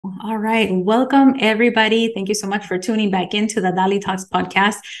All right. Welcome, everybody. Thank you so much for tuning back into the Dalitalks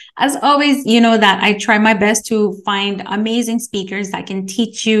podcast. As always, you know that I try my best to find amazing speakers that can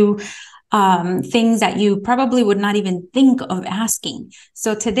teach you things that you probably would not even think of asking.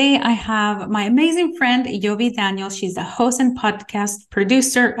 So today I have my amazing friend, Yovy Daniels. She's the host and podcast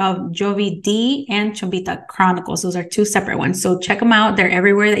producer of Yovy D and Chombita Chronicles. Those are two separate ones. So check them out. They're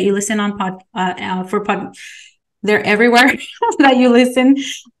everywhere that you listen on they're everywhere that you listen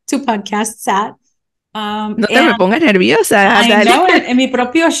to podcasts at. No te me And pongas nerviosa, I Dali. know it en mi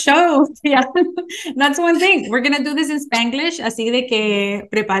propio show. Yeah, that's one thing. We're going to do this in Spanglish, así de que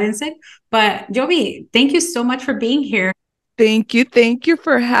prepárense. But Jovi, thank you so much for being here. Thank you. Thank you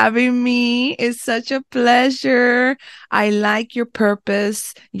for having me. It's such a pleasure. I like your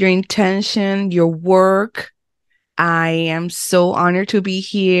purpose, your intention, your work. I am so honored to be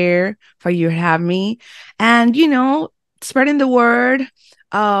here for you to have me. And, spreading the word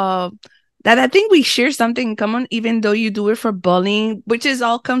that I think we share something in common, even though you do it for bullying, which is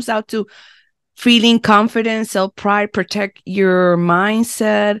all comes out to feeling confident, self-pride, protect your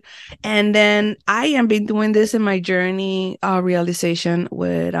mindset. And then I have been doing this in my journey realization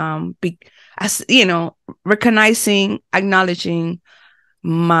with as recognizing, acknowledging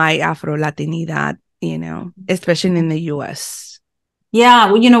my Afro-Latinidad, especially in the US.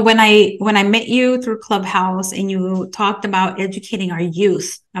 Yeah, well, when I met you through Clubhouse and you talked about educating our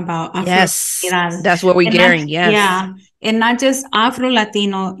youth about Yes, Afro-Latinidad, that's what we're and not, getting. Yes. yeah, and not just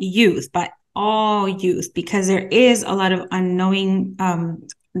Afro-Latino youth, but all youth, because there is a lot of unknowing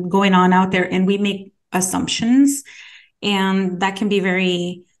going on out there, and we make assumptions, and that can be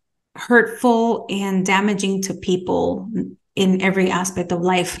very hurtful and damaging to people in every aspect of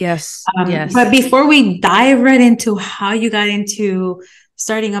life. Yes. But Yes. before we dive right into how you got into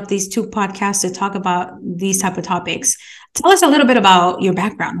starting up these two podcasts to talk about these type of topics, tell us a little bit about your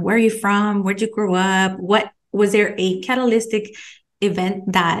background. Where are you from? Where'd you grow up? What was there a catalytic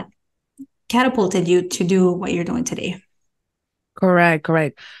event that catapulted you to do what you're doing today? Correct.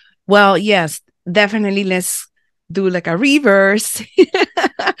 Correct. Well, yes, definitely. Let's do like a reverse.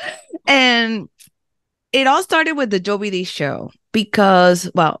 And it all started with the Joby D show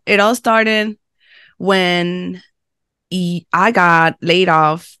because, well, it all started when I got laid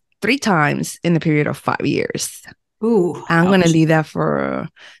off 3 times in the period of 5 years. Ooh, I'm going to leave that for,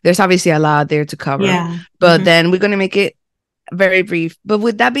 there's obviously a lot there to cover, yeah. but then we're going to make it very brief. But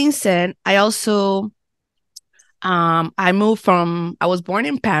with that being said, I also, I was born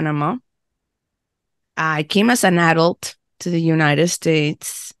in Panama. I came as an adult to the United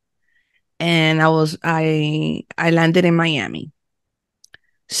States and I landed in Miami.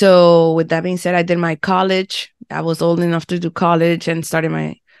 So with that being said, I did my college. I was old enough to do college and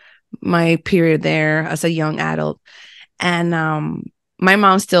started my period there as a young adult. And my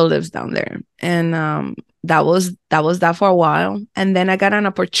mom still lives down there. And that was that for a while. And then I got an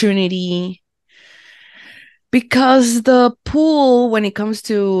opportunity because the pool when it comes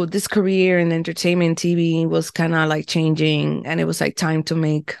to this career in entertainment TV was kind of like changing, and it was like time to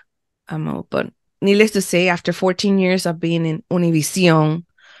make a move. But needless to say, after 14 years of being in Univision,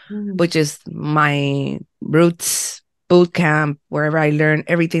 which is my roots boot camp, wherever I learned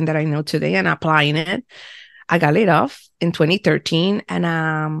everything that I know today and applying it, I got laid off in 2013.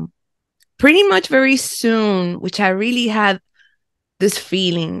 And pretty much very soon, which I really had this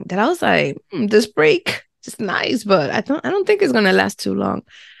feeling that I was like, this break is nice, but I don't think it's gonna last too long.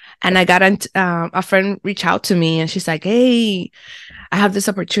 And I got a friend reach out to me, and she's like, "Hey, I have this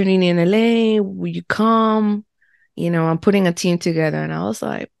opportunity in LA. Will you come? I'm putting a team together." And I was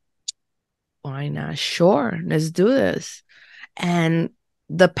like, "Why not? Sure, let's do this." And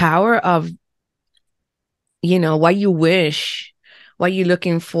the power of what you wish, what you're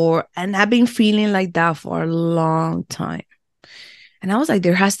looking for, and I've been feeling like that for a long time. And I was like,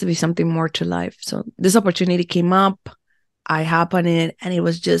 there has to be something more to life. So this opportunity came up. I hop on it, and it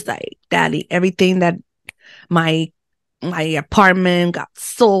was just like, Daddy, everything that my apartment got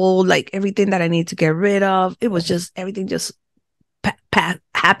sold, like everything that I need to get rid of. It was just everything just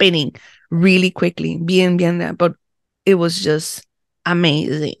happening really quickly. Bien, bien, but it was just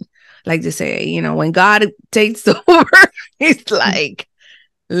amazing. Like they say, when God takes over, it's like,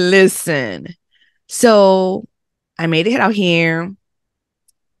 listen. So I made it out here.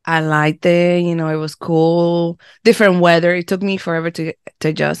 I liked it. It was cool. Different weather. It took me forever to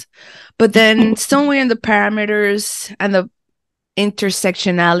adjust. But then somewhere in the parameters and the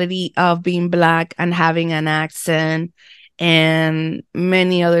intersectionality of being Black and having an accent and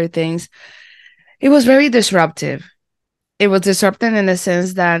many other things, it was very disruptive. It was disruptive in the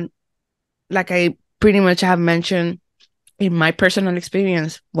sense that, like I pretty much have mentioned, in my personal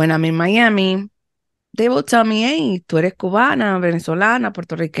experience, when I'm in Miami, they will tell me, hey, tú eres cubana, venezolana,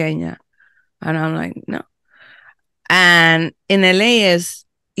 puertorriqueña. And I'm like, no. And in LA es,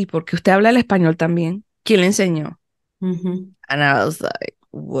 ¿y por qué usted habla el español también? ¿Quién le enseñó? Mm-hmm. And I was like,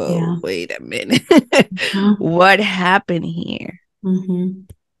 whoa, Yeah. wait a minute. Mm-hmm. What happened here? Mm-hmm.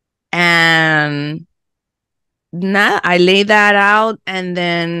 And I laid that out, and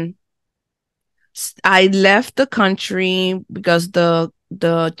then I left the country because the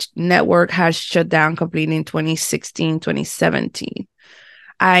network has shut down completely in 2016, 2017.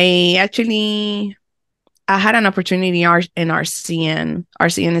 I had an opportunity in RCN.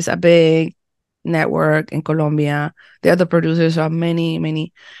 RCN is a big network in Colombia. The other producers are many,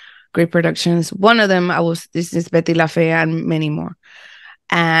 many great productions. One of them this is Betty La Fea and many more.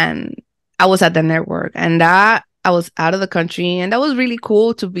 And I was at the network, and I was out of the country, and that was really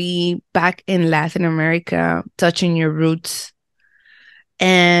cool to be back in Latin America, touching your roots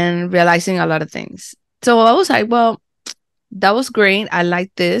and realizing a lot of things. So I was like, well, that was great. I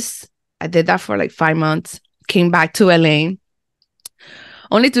like this. I did that for like 5 months, came back to LA,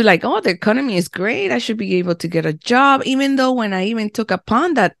 only to like, oh, the economy is great. I should be able to get a job. Even though when I even took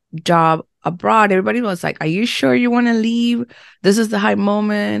upon that job abroad, everybody was like, are you sure you want to leave? This is the high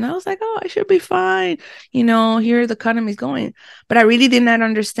moment. And I was like, oh, I should be fine. Here the economy is going. But I really did not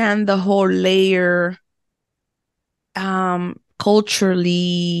understand the whole layer,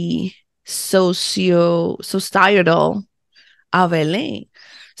 culturally, societal of LA.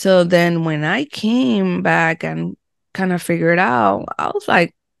 So then when I came back and kind of figured out, I was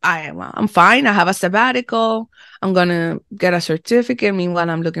like, I'm fine. I have a sabbatical. I'm going to get a certificate. Meanwhile,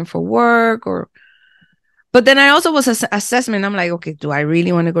 I'm looking for work. But then I also was assessment. I'm like, okay, do I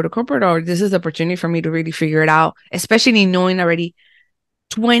really want to go to corporate, or this is the opportunity for me to really figure it out, especially knowing already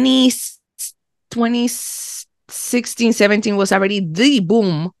 2016, 17 was already the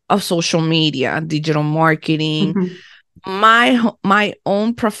boom of social media, digital marketing. Mm-hmm. My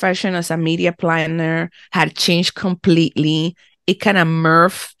own profession as a media planner had changed completely. It kind of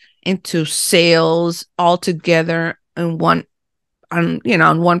morphed into sales altogether in one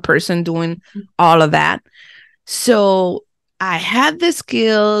person doing all of that. So I had the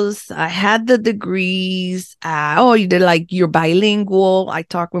skills, I had the degrees. You're bilingual. I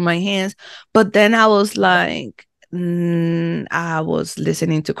talk with my hands. But then I was like, I was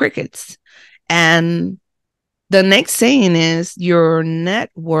listening to crickets. And the next saying is, your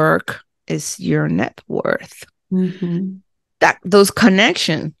network is your net worth. Mm-hmm. Those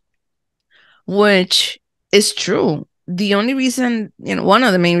connections, which is true. The only reason, one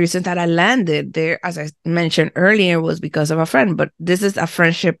of the main reasons that I landed there, as I mentioned earlier, was because of a friend. But this is a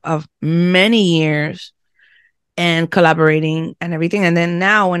friendship of many years and collaborating and everything. And then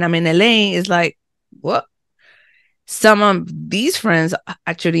now when I'm in LA, it's like, what? Some of these friends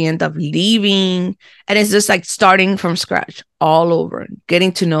actually end up leaving, and it's just like starting from scratch all over,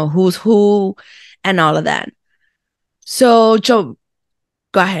 getting to know who's who and all of that. So, Joe,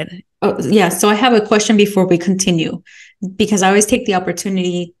 go ahead. Oh, yeah. So I have a question before we continue, because I always take the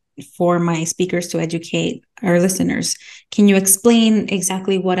opportunity for my speakers to educate our listeners. Can you explain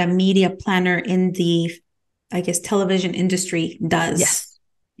exactly what a media planner in the, I guess, television industry does? Yes.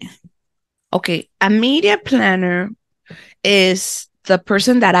 Yeah. Okay. A media planner is the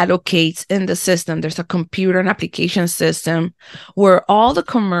person that allocates in the system. There's a computer and application system where all the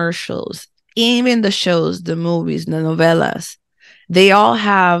commercials, even the shows, the movies, the novellas, they all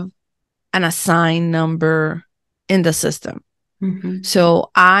have an assigned number in the system. Mm-hmm.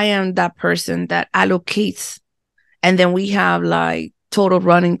 So I am that person that allocates, and then we have like total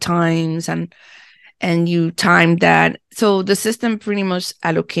running times, and you time that. So the system pretty much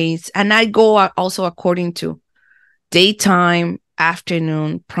allocates, and I go also according to daytime,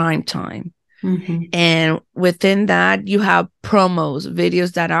 afternoon, prime time. Mm-hmm. And within that, you have promos,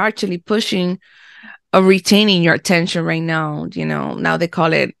 videos that are actually pushing or retaining your attention right now. Now they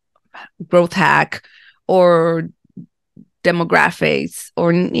call it growth hack or demographics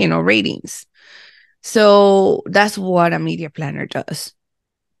or, ratings. So that's what a media planner does.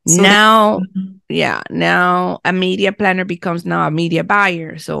 So now a media planner becomes now a media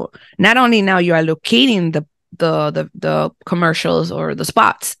buyer. So not only now you are locating the commercials or the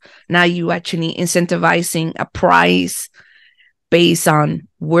spots, now you actually incentivizing a price based on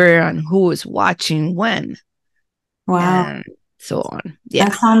where and who is watching when. Wow. And so on. Yeah.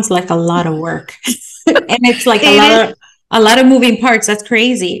 That sounds like a lot of work. And it's like a lot of moving parts. That's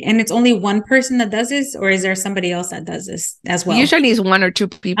crazy. And it's only one person that does this, or is there somebody else that does this as well? Usually it's one or two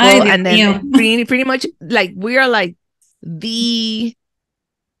people. And then pretty much like we are like the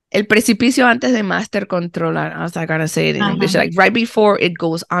El precipicio antes de master control. I was like, gonna say it in English. Uh-huh. Like right before it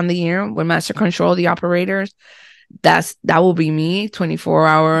goes on the air, when master control the operators, that will be me,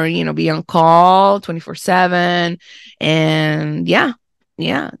 24-hour, be on call 24/7. And yeah,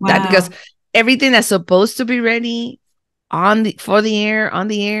 that, because Wow. everything that's supposed to be ready on the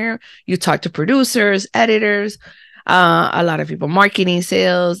air, you talk to producers, editors, a lot of people, marketing,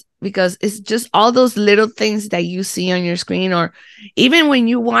 sales, because it's just all those little things that you see on your screen, or even when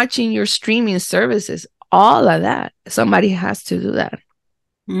you're watching your streaming services, all of that, somebody has to do that.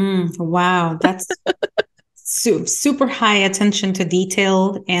 Wow, that's super high attention to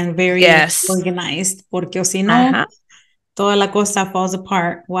detail and very Yes. organized, porque o si no, Uh-huh. toda la cosa falls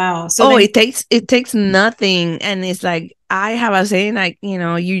apart. Wow. So Oh, then, it takes nothing. And it's like, I have a saying, like,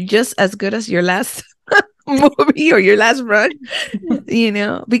 you're just as good as your last movie or your last run,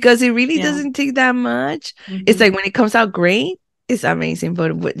 because it really yeah. doesn't take that much. It's Mhm. like when it comes out great, it's amazing,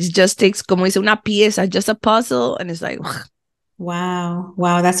 but it just takes, como dice, una pieza, just a puzzle, and it's like, Wow.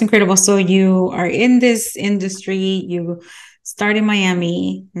 Wow, that's incredible. So you are in this industry, you start in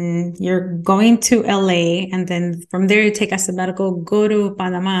Miami, and you're going to LA, and then from there you take a sabbatical, go to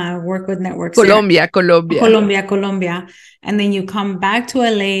Panama, work with networks there. Colombia. Colombia, and then you come back to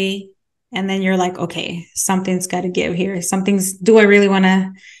LA, and then you're like, okay, something's got to give here. Do I really want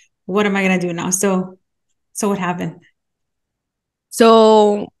to, what am I going to do now? So what happened?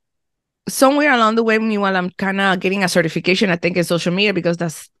 So somewhere along the way, meanwhile, I'm kind of getting a certification, I think, in social media, because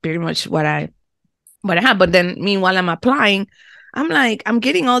that's pretty much what I have. But then meanwhile, I'm applying. I'm like, I'm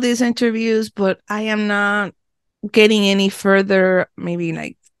getting all these interviews, but I am not getting any further, maybe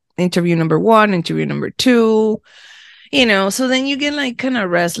like interview number 1, interview number 2, so then you get like kind of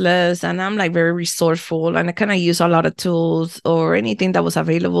restless. And I'm like very resourceful, and I kind of use a lot of tools or anything that was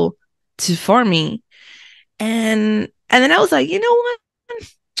available for me. And then I was like, you know what?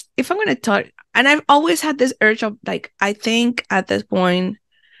 If I'm going to talk, and I've always had this urge of, like, I think at this point,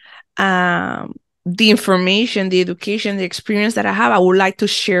 the information, the education, the experience that I have, I would like to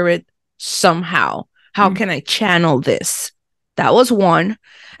share it somehow. How can I channel this? That was one.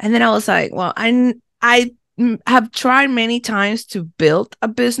 And then I was like, well, I have tried many times to build a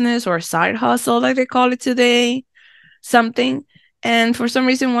business or a side hustle, like they call it today, something. And for some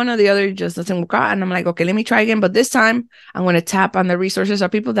reason, one or the other just doesn't work out. And I'm like, okay, let me try again. But this time, I'm going to tap on the resources of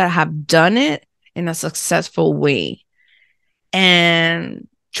people that have done it in a successful way. And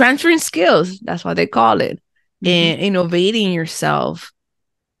transferring skills, that's what they call it. And innovating yourself,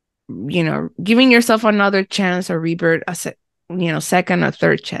 giving yourself another chance or rebirth, second or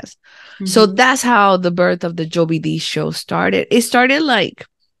third chance. So that's how the birth of the Yovy D show started. It started like,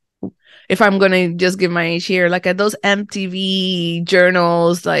 if I'm going to just give my age here, like at those MTV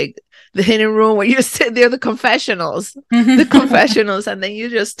journals, like the hidden room where you sit there, the confessionals, and then you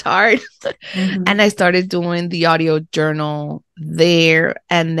just start. And I started doing the audio journal there.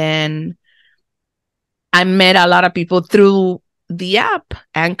 And then I met a lot of people through the app,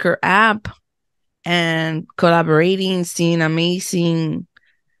 Anchor app, and collaborating, seeing amazing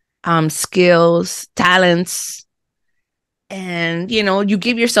skills, talents. And, you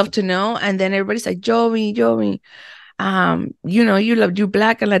give yourself to know, and then everybody's like, Yovy, you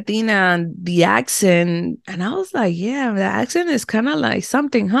Black and Latina, and the accent. And I was like, yeah, the accent is kind of like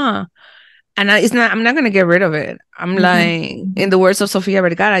something, huh? And I'm not going to get rid of it. I'm like, in the words of Sofia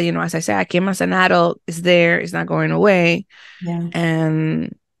Vergara, as I say, I came as an adult, it's there, it's not going away. Yeah.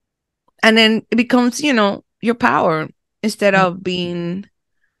 And then it becomes, your power, instead of being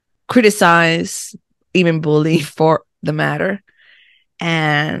criticized, even bullied for the matter.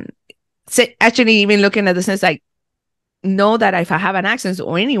 And actually, even looking at the sense, like, know that if I have an accent,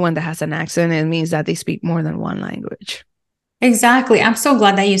 or anyone that has an accent, it means that they speak more than one language. Exactly. I'm so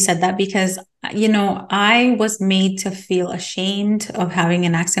glad that you said that, because, I was made to feel ashamed of having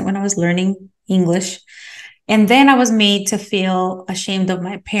an accent when I was learning English. And then I was made to feel ashamed of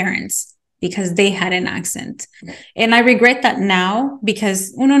my parents because they had an accent. And I regret that now,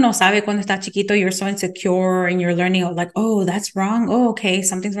 because uno no sabe cuando está chiquito, you're so insecure and you're learning, like, oh, that's wrong. Oh, okay,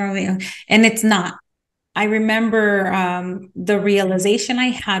 something's wrong with you. And it's not. I remember the realization I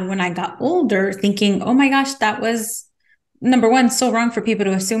had when I got older, thinking, oh my gosh, that was, number one, so wrong for people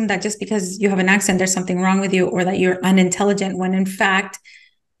to assume that just because you have an accent, there's something wrong with you, or that you're unintelligent, when in fact,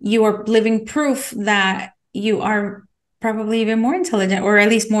 you are living proof that you are probably even more intelligent, or at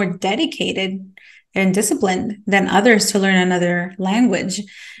least more dedicated and disciplined than others to learn another language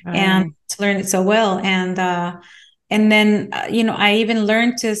and to learn it so well. And then, I even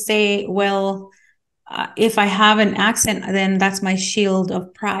learned to say, well, if I have an accent, then that's my shield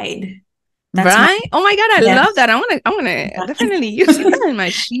of pride. That's my, Right? Oh my God, I yes. love that. I'm gonna definitely use that in my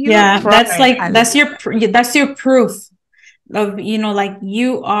Sheila Yeah, that's product. like that's your proof of, like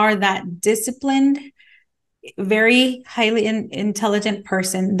you are that disciplined, very highly intelligent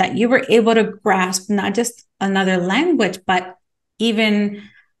person, that you were able to grasp not just another language, but even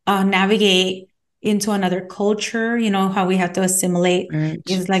navigate into another culture. How we have to assimilate. Merge,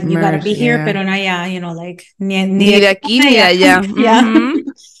 It's like you got to merge, be here, yeah. pero no allá, like Ni de aquí ni de allá. yeah. Mm-hmm.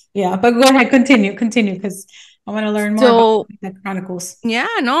 Yeah, but go ahead, continue, because I want to learn more about So the Chronicles. yeah,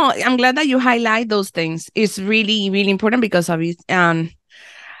 no, I'm glad that you highlight those things. It's really, really important because of it.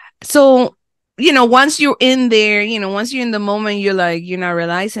 So once you're in there, once you're in the moment, you're not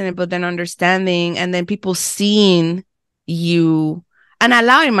realizing it, but then understanding, and then people seeing you and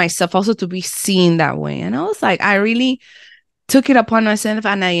allowing myself also to be seen that way. And I was like, I really took it upon myself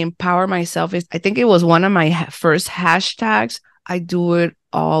and I empower myself. I think it was one of my first hashtags. I do it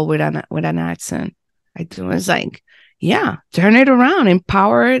all with an accent. I do it's like, yeah, turn it around,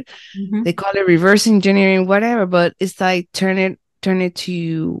 empower it. Mm-hmm. They call it reverse engineering, whatever, but it's like turn it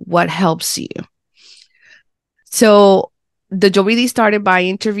to what helps you. So the Yovy started by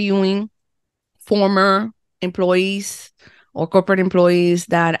interviewing former employees or corporate employees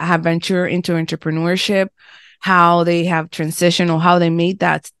that have ventured into entrepreneurship, how they have transitioned or how they made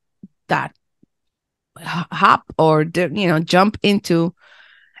that hop or jump into,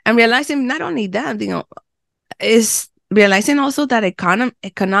 and realizing not only that, is realizing also that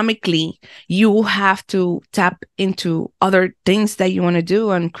economically you have to tap into other things that you want to do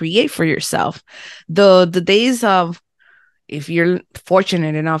and create for yourself. The days of, if you're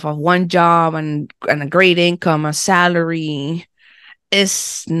fortunate enough of one job and a great income, a salary,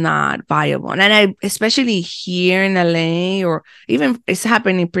 is not viable. And I, especially here in LA, or even it's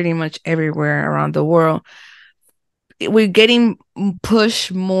happening pretty much everywhere around the world, we're getting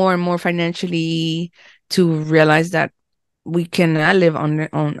pushed more and more financially to realize that we cannot live on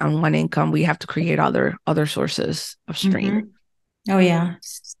one income. We have to create other sources of stream. Mm-hmm. Oh yeah.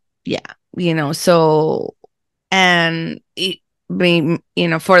 Yeah. So, and it being,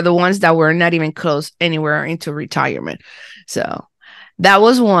 for the ones that were not even close anywhere into retirement. So that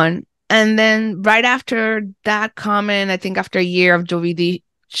was one. And then right after that comment, I think after a year of Yovy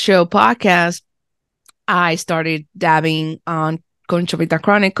show podcast, I started dabbing on Chombita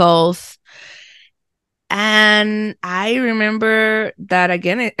Chronicles. And I remember that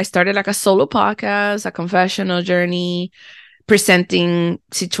again, I started like a solo podcast, a confessional journey, presenting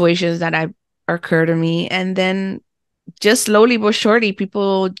situations that have occurred to me. And then just slowly but surely,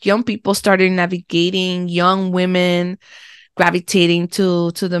 young people started navigating, young women gravitating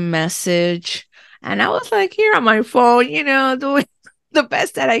to the message. And I was like here on my phone, doing the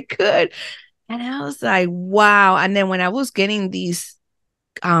best that I could. And I was like, wow. And then when I was getting these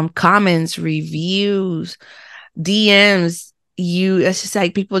comments, reviews, DMs, it's just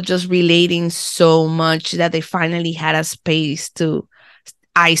like people just relating so much that they finally had a space to,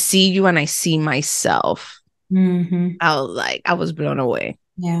 I see you and I see myself. Mm-hmm. I was blown away.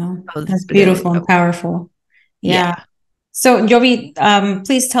 Yeah, that's beautiful and powerful. Yeah. So Yovy,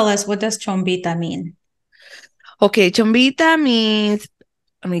 please tell us, what does Chombita mean? Okay, Chombita means,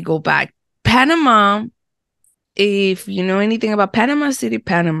 let me go back. Panama, if you know anything about Panama City,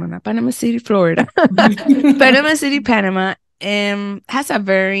 Panama, not Panama City, Florida. Panama City, Panama, has a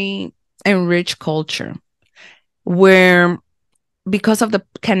very enriched culture where, because of the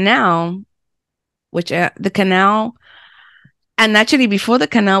canal, which the canal, and actually before the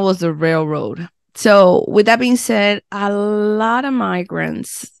canal was the railroad. So with that being said, a lot of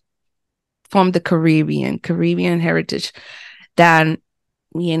migrants from the Caribbean heritage that,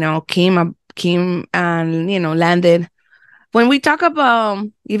 came and, landed. When we talk about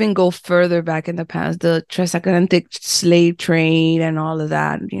even go further back in the past, the transatlantic slave trade and all of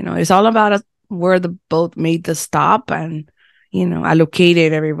that, it's all about where the boat made the stop and,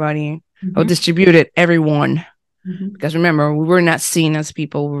 allocated everybody or distributed everyone. Because remember, we were not seen as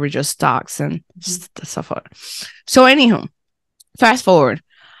people, we were just stocks and stuff. So anywho, fast forward,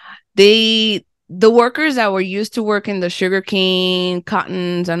 the workers that were used to work in the sugarcane,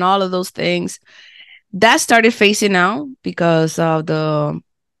 cottons, and all of those things, that started phasing out because of the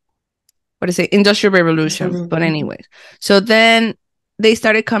Industrial Revolution. But anyways, so then they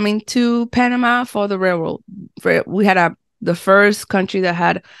started coming to Panama for the railroad. We had the first country that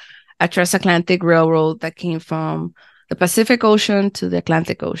had a transatlantic railroad that came from the Pacific Ocean to the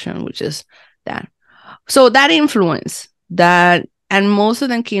Atlantic Ocean, which is that. So that influence that, and most of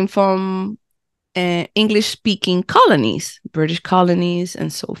them came from English-speaking colonies, British colonies,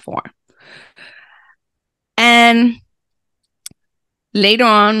 and so forth. And later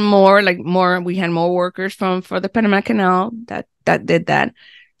on, we had more workers for the Panama Canal that did that.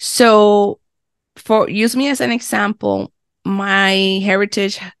 So use me as an example, my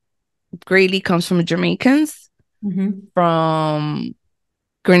heritage greatly comes from Jamaicans, from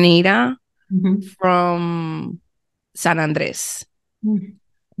Grenada, from San Andres.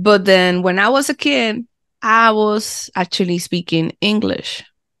 But then when I was a kid, I was actually speaking English.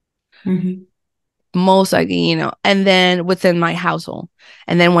 Most likely, and then within my household.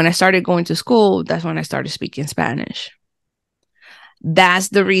 And then when I started going to school, that's when I started speaking Spanish. That's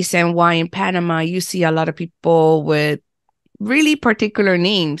the reason why in Panama, you see a lot of people with really particular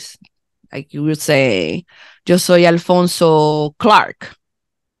names. Like you would say, yo soy Alfonso Clark.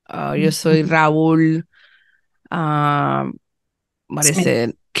 Yo soy Raúl, what is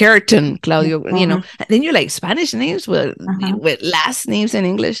it? Curtin, Claudio, and then you're like Spanish names with last names in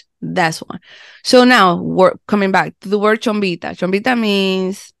English. That's one. So now we're coming back to the word Chombita. Chombita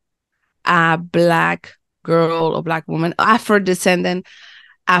means a black girl or black woman, Afro-descendant,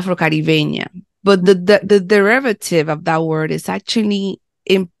 Afro-Caribeña. But the derivative of that word is actually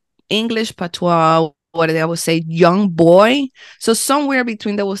in English patois, what they would say, young boy. So somewhere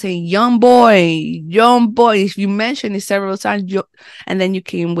between they will say young boy. If you mention it several times, and then you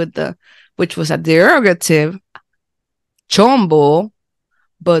came with which was a derogative, chombo.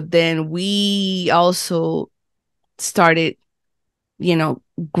 But then we also started,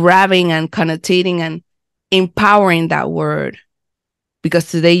 grabbing and connotating and empowering that word. Because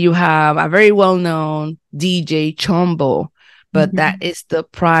today you have a very well-known DJ Chombo, but that is the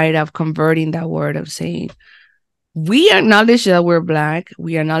pride of converting that word of saying, we acknowledge that we're black.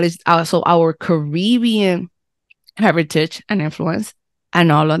 We acknowledge also our Caribbean heritage and influence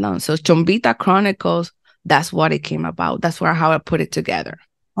and all of them. So Chombita Chronicles, that's what it came about. That's how I put it together.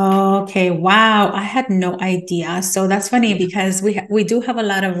 Okay, wow. I had no idea. So that's funny because we do have a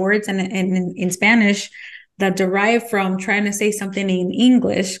lot of words in Spanish that derive from trying to say something in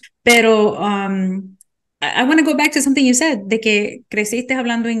English. Pero I want to go back to something you said, de que creciste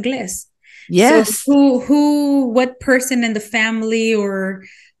hablando inglés. Yes. So what person in the family or,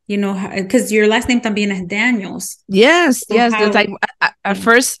 because your last name también es Daniels. Yes, so yes. That's like at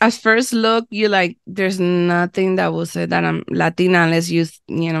first look, you're like, there's nothing that will say that I'm Latina unless you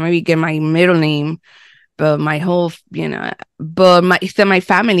maybe get my middle name. But my whole, but my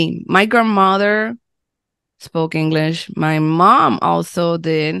family, my grandmother spoke English. My mom also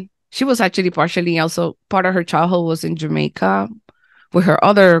did. She was actually partially also part of her childhood was in Jamaica with her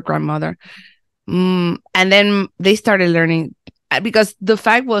other grandmother. And then they started learning because the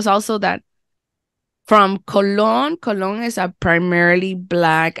fact was also that from Colón is a primarily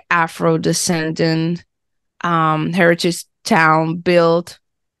black Afro-descendant heritage town built.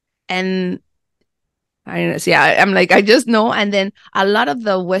 And I'm like, I just know. And then a lot of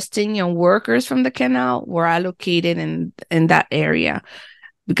the West Indian workers from the canal were allocated in that area.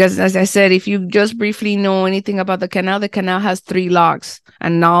 Because as I said, if you just briefly know anything about the canal has 3 locks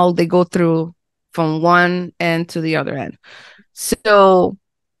and now they go through from one end to the other end. So,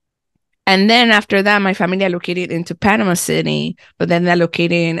 and then after that, my family allocated into Panama City, but then they're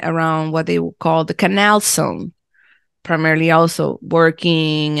located around what they would call the canal zone, primarily also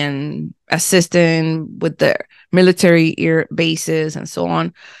working and assisting with the military air bases and so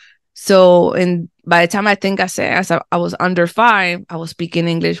on. So, by the time I think as I was under 5, I was speaking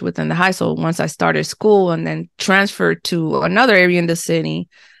English within the high school. Once I started school and then transferred to another area in the city,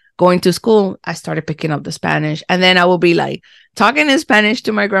 going to school, I started picking up the Spanish. And then I will be like talking in Spanish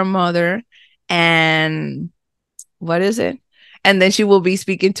to my grandmother and what is it? And then she will be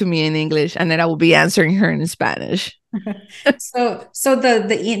speaking to me in English and then I will be answering her in Spanish. So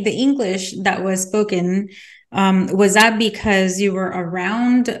the English that was spoken, was that because you were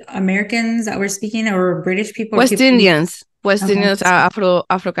around Americans that were speaking or British people? West Indians,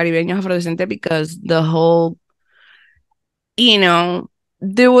 Afro-Caribeños, Afro-descendant, because the whole,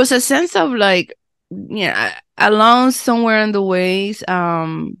 there was a sense of like, along somewhere in the ways,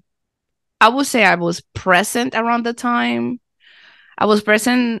 I would say I was present around the time. I was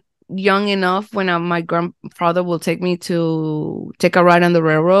present young enough when my grandfather will take me to take a ride on the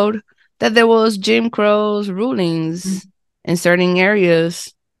railroad, that there was Jim Crow's rulings in certain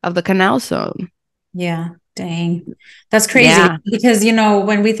areas of the canal zone. Yeah, dang. That's crazy. Yeah. Because,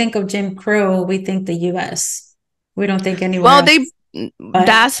 when we think of Jim Crow, we think the U.S. We don't think anywhere else.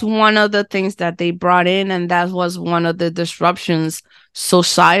 That's one of the things that they brought in, and that was one of the disruptions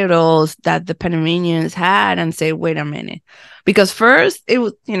societals that the Panamanians had, and say, wait a minute. Because first, it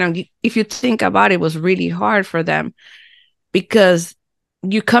was, if you think about it, it was really hard for them because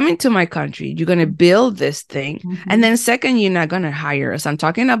you come into my country, you're going to build this thing. Mm-hmm. And then second, you're not going to hire us. I'm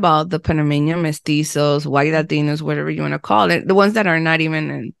talking about the Panamanian mestizos, white Latinos, whatever you want to call it, the ones that are not even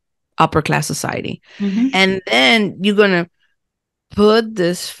in upper class society. Mm-hmm. And then you're going to put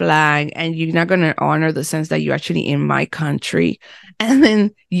this flag and you're not going to honor the sense that you're actually in my country. And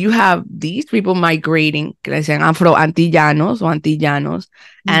then you have these people migrating, que le decían Afro-Antillanos or Antillanos.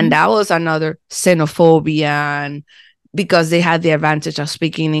 Mm-hmm. And that was another xenophobia, and because they had the advantage of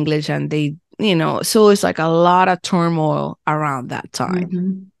speaking English, and they, you know, so it's like a lot of turmoil around that time.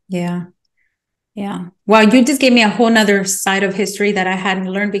 Mm-hmm. Yeah. Yeah. Wow. You just gave me a whole nother side of history that I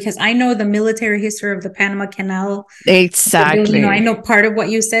hadn't learned, because I know the military history of the Panama Canal. Exactly. You know, I know part of what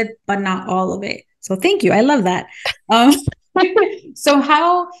you said, but not all of it. So thank you. I love that. So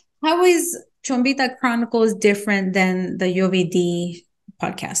how is Chombita Chronicles different than the Yovy D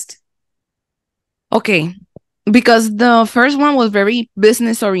podcast? Okay. Because the first one was very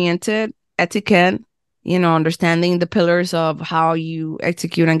business oriented, etiquette, you know, understanding the pillars of how you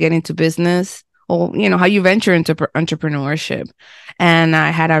execute and get into business, or, you know, how you venture into entrepreneurship. And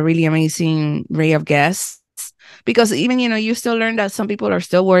I had a really amazing array of guests, because even, you know, you still learn that some people are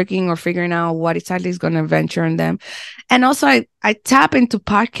still working or figuring out what exactly is going to venture in them. And also I tap into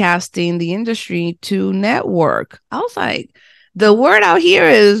podcasting, the industry, to network. I was like, the word out here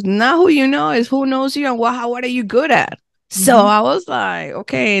is not who you know, is who knows you and what are you good at. Mm-hmm. So I was like,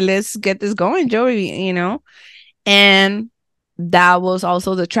 okay, let's get this going, Joey, you know. And that was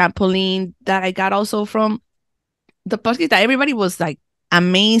also the trampoline that I got also from the podcast. Everybody was like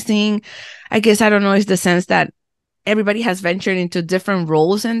amazing. I guess, I don't know, it's the sense that everybody has ventured into different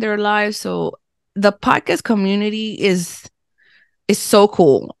roles in their lives. So the podcast community is so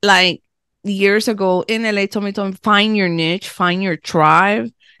cool. Like, years ago in LA, told me, find your niche, find your tribe.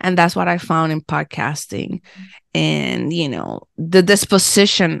 And that's what I found in podcasting. And, you know, the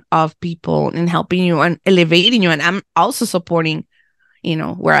disposition of people and helping you and elevating you. And I'm also supporting, you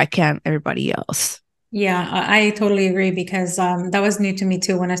know, where I can, everybody else. Yeah, I totally agree, because that was new to me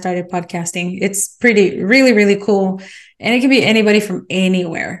too when I started podcasting. It's really, really cool. And it can be anybody from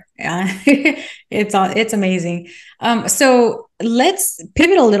anywhere. It's amazing. So let's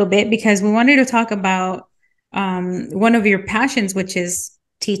pivot a little bit, because we wanted to talk about one of your passions, which is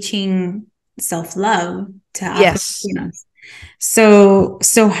teaching self-love to Afro-Latinas. So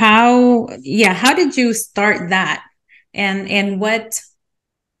how did you start that? And what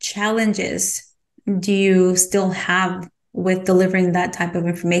challenges do you still have with delivering that type of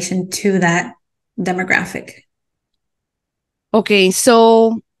information to that demographic? Okay,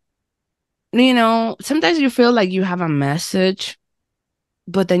 so, you know, sometimes you feel like you have a message,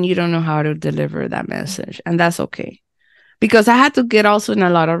 but then you don't know how to deliver that message. And that's okay. Because I had to get also in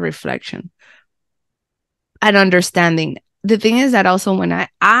a lot of reflection and understanding. The thing is that also when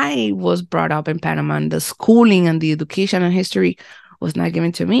I was brought up in Panama, and the schooling and the education and history was not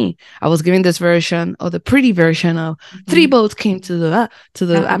given to me. I was given this version, or the pretty version of three boats came to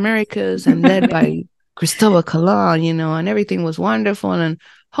the Americas and led by Cristobal Colon, you know, and everything was wonderful. And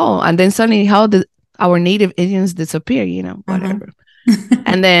then suddenly how did our native Indians disappear, you know, whatever.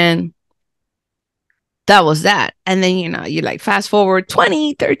 And then that was that. And then, you know, you like fast forward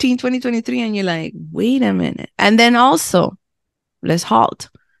 2013, 2023, and you're like, wait a minute. And then also, let's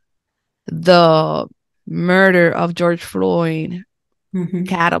halt. The murder of George Floyd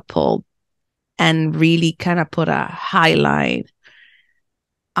catapult and really kind of put a highlight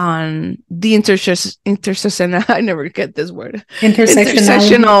on the intersectional I never get this word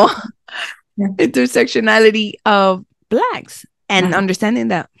intersectionality of Blacks, and understanding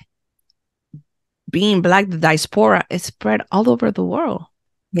that being Black, the diaspora is spread all over the world.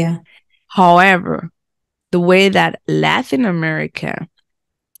 However, the way that Latin America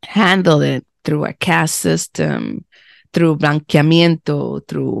handled it through a caste system, through blanqueamiento,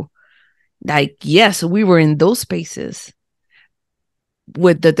 through, like, yes, we were in those spaces,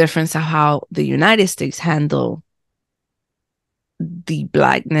 with the difference of how the United States handle the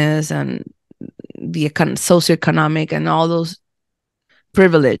Blackness and the socioeconomic and all those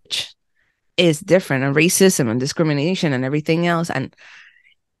privilege is different, and racism and discrimination and everything else. And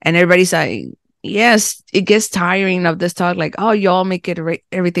everybody's like, yes, it gets tiring of this talk, like, oh, y'all make it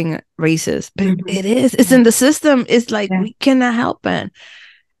everything racist, but it's in the system. It's like, we cannot help it.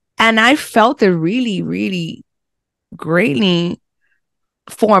 And I felt it really, really greatly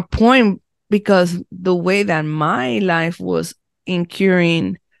for a point, because the way that my life was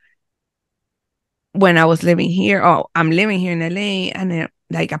incurring when I was living here, I'm living here in LA, and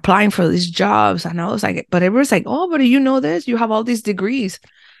like applying for these jobs, and I was like, but everyone's like, oh, but you know this, you have all these degrees.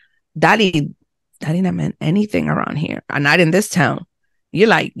 That didn't mean anything around here, and not in this town.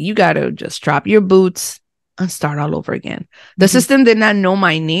 you got to just strap your boots and start all over again. The system did not know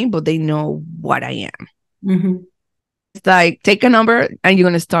my name, but they know what I am. It's like, take a number and you're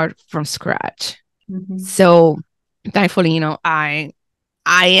going to start from scratch. So thankfully, I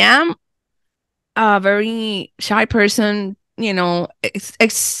am a very shy person, not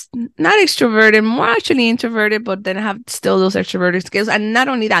extroverted, more actually introverted, but then I have still those extroverted skills. And not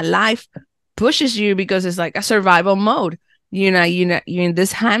only that, life pushes you because it's like a survival mode. You're in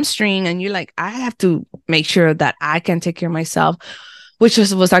this hamstring and you're like, I have to make sure that I can take care of myself, which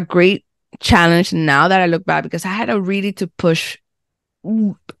was a great challenge now that I look back, because I had to really to push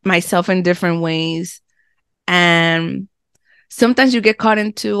myself in different ways. And sometimes you get caught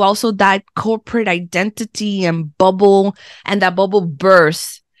into also that corporate identity and bubble, and that bubble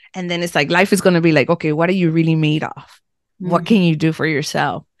bursts. And then it's like, life is going to be like, okay, what are you really made of? What can you do for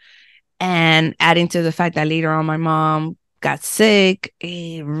yourself? And adding to the fact that later on my mom got sick,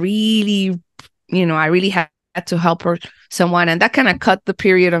 it really, I really had to help her someone. And that kind of cut the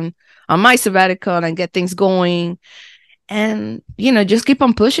period on my sabbatical and get things going. And, just keep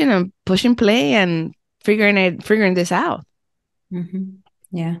on pushing and pushing play and figuring this out.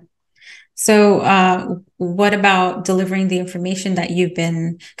 Yeah. So what about delivering the information that you've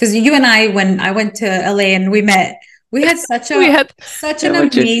been, because you and I, when I went to LA and we met, we had such an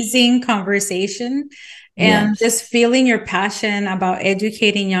amazing conversation. And just feeling your passion about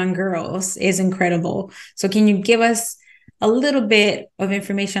educating young girls is incredible. So can you give us a little bit of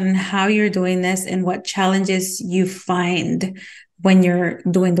information on how you're doing this and what challenges you find when you're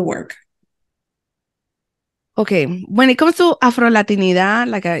doing the work? Okay, when it comes to Afro-Latinidad,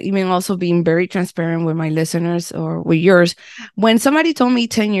 like even also being very transparent with my listeners or with yours, when somebody told me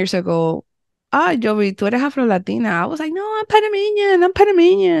 10 years ago, Yovy, tú eres Afro-Latina, I was like, no, I'm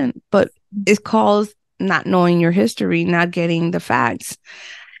Panamanian. But it's called not knowing your history, not getting the facts.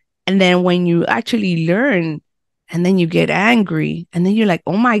 And then when you actually learn, and then you get angry, and then you're like,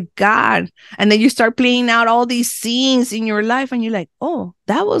 oh my God. And then you start playing out all these scenes in your life, and you're like, oh,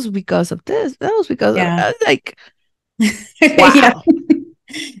 that was because of this. That was because of like, wow.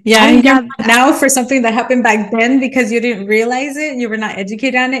 Yeah. Now for something that happened back then because you didn't realize it, you were not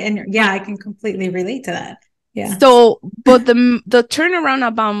educated on it. And I can completely relate to that. Yeah. So, but the turnaround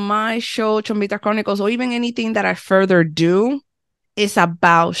about my show, Chombita Chronicles, or even anything that I further do, is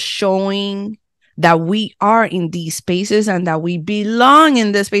about showing that we are in these spaces and that we belong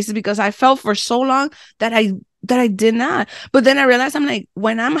in these spaces, because I felt for so long that I did not. But then I realized, I'm like,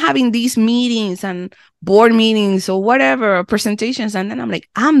 when I'm having these meetings and board meetings or whatever, or presentations, and then I'm like,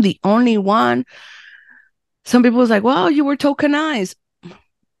 I'm the only one. Some people was like, well, you were tokenized.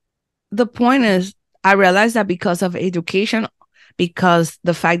 The point is, I realized that because of education, because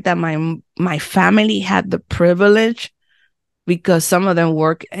the fact that my family had the privilege, because some of them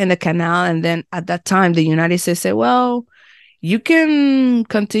work in the canal. And then at that time, the United States said, well, you can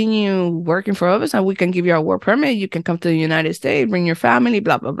continue working for us and we can give you a work permit. You can come to the United States, bring your family,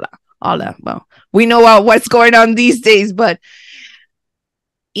 blah, blah, blah. All that. Well, we know what's going on these days, but,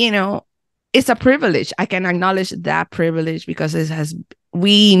 it's a privilege. I can acknowledge that privilege because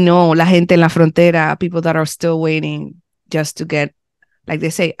we know la gente en la frontera, people that are still waiting just to get, like they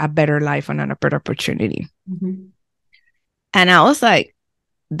say, a better life and a better opportunity. And I was like,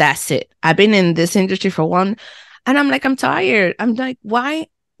 that's it. I've been in this industry for one. And I'm like, I'm tired. I'm like, why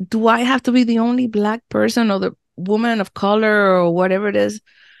do I have to be the only Black person or the woman of color or whatever it is?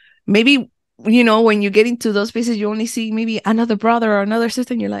 Maybe, when you get into those spaces, you only see maybe another brother or another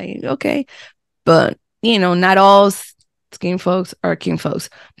sister, and you're like, okay. But, not all skin folks are kin folks.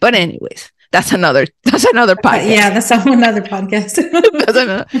 But anyways, that's another podcast. Yeah, that's another podcast.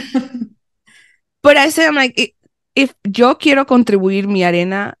 But I say, I'm like, if yo quiero contribuir mi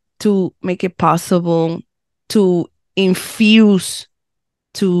arena to make it possible to infuse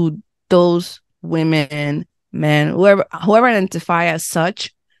to those women, men, whoever identify as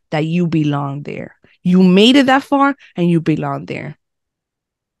such, that you belong there. You made it that far and you belong there.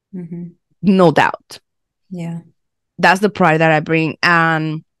 No doubt. Yeah. That's the pride that I bring.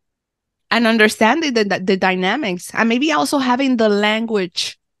 And understanding the dynamics, and maybe also having the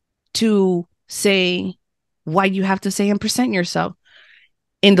language to say what you have to say and present yourself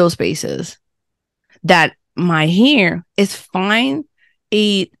in those spaces. That my hair is fine.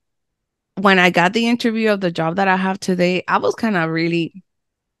 When I got the interview of the job that I have today, I was kind of really,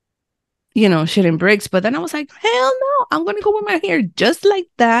 shitting bricks. But then I was like, hell no, I'm going to go with my hair just like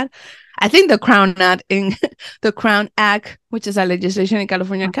that. I think the Crown Act, which is a legislation in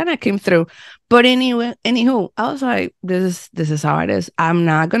California, kind of came through. But anywho, I was like, this is how it is. I'm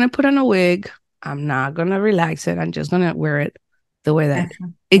not going to put on a wig. I'm not going to relax it. I'm just going to wear it the way that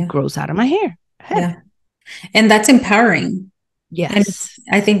it grows out of my hair. Yeah. And that's empowering. Yes.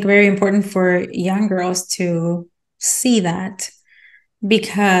 And I think very important for young girls to see that,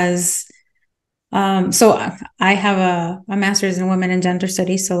 because so I have a master's in women and gender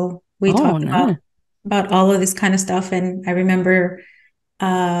studies. So we talk about all of this kind of stuff. And I remember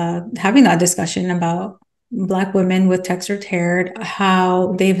having that discussion about Black women with textured hair,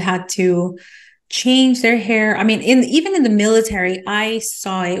 how they've had to change their hair. I mean, even in the military, I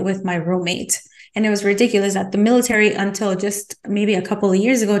saw it with my roommate. And it was ridiculous that the military, until just maybe a couple of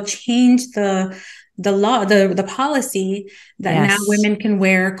years ago, changed the law, the policy that now women can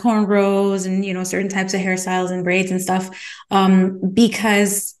wear cornrows and, you know, certain types of hairstyles and braids and stuff,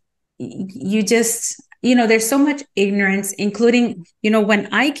 because you just, you know, there's so much ignorance, including, you know,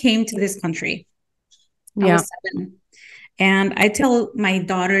 when I came to this country, I was 7. And I tell my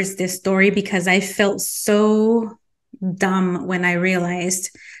daughters this story because I felt so dumb when I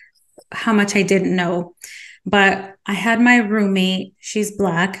realized how much I didn't know. But I had my roommate, she's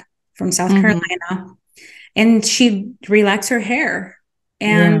Black, from South Carolina, and she relaxed her hair.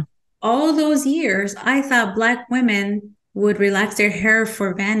 And all those years, I thought Black women would relax their hair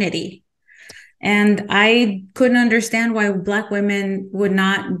for vanity. And I couldn't understand why Black women would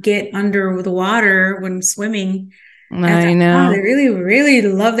not get under the water when swimming. I know. Oh, they really, really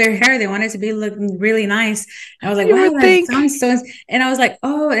love their hair. They want it to be looking really nice. And I was like, wow, that sounds so. And I was like,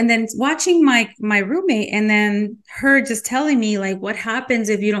 oh, and then watching my roommate, and then her just telling me like what happens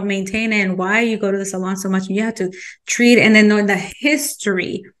if you don't maintain it and why you go to the salon so much and you have to treat it. And then knowing the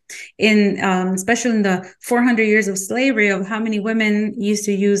history in, especially in the 400 years of slavery, of how many women used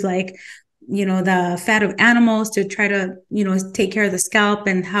to use like, you know, the fat of animals to try to, you know, take care of the scalp,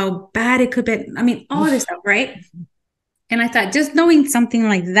 and how bad it could be. I mean, all this stuff, right? And I thought just knowing something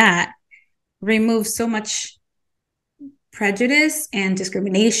like that removes so much prejudice and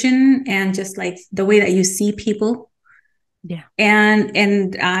discrimination and just like the way that you see people. Yeah.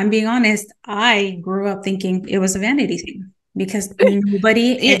 And I'm being honest, I grew up thinking it was a vanity thing because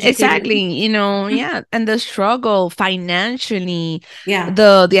nobody exactly, you know, and the struggle financially, yeah,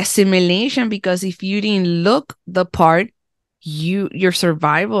 the assimilation, because if you didn't look the part, your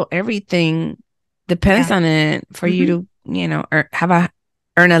survival, everything depends on it for you to, you know,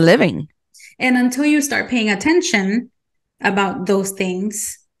 earn a living. And until you start paying attention about those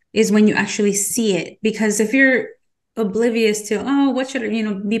things is when you actually see it. Because if you're oblivious to, oh, what should I, you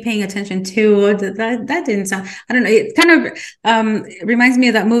know, be paying attention to, that didn't sound, I don't know, it kind of reminds me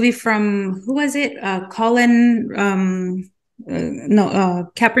of that movie from, who was it, Colin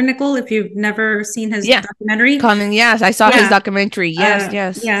Kaepernick, if you've never seen his documentary. Colin, yes, I saw his documentary.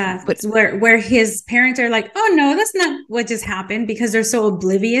 Yes. Yeah, but where his parents are like, oh no, that's not what just happened, because they're so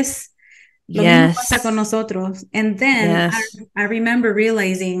oblivious. Lo mismo pasa con nosotros. And then I remember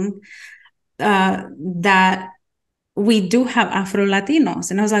realizing that we do have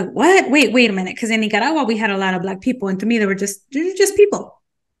Afro-Latinos. And I was like, what? Wait a minute. Because in Nicaragua, we had a lot of Black people. And to me, they're just people.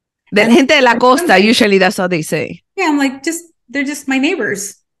 Gente de la costa, usually that's how they say. Yeah, I'm like, they're just my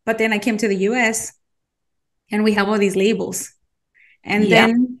neighbors. But then I came to the US and we have all these labels. And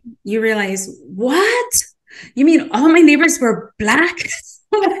then you realize, what? You mean all my neighbors were Black?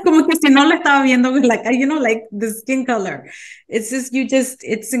 Como que si no lo estaba viendo, like, you know, like the skin color. It's just,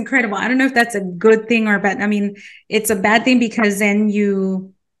 it's incredible. I don't know if that's a good thing or bad. I mean, it's a bad thing because then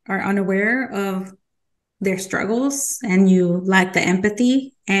you are unaware of their struggles and you lack the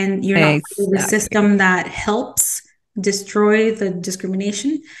empathy, and you're not the system that helps destroy the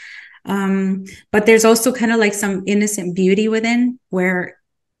discrimination. But there's also kind of like some innocent beauty within, where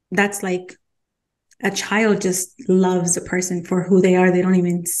that's like a child just loves a person for who they are. They don't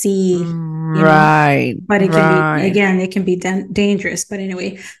even see, right? But it can be, again, it can be dangerous. But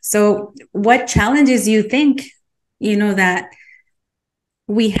anyway, so what challenges you think, you know, that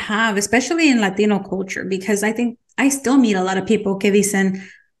we have, especially in Latino culture? Because I think I still meet a lot of people que dicen,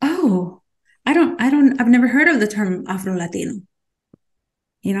 oh, I've never heard of the term Afro-Latino.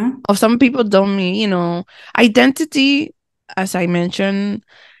 You know? Or some people don't mean, you know, identity, as I mentioned,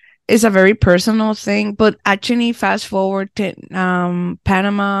 is a very personal thing. But actually, fast forward to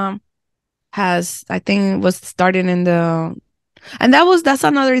Panama has, I think, was started in and that's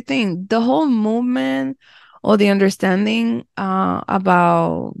another thing. The whole movement or the understanding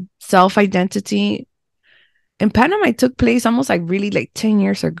about self-identity in Panama, it took place almost like really like 10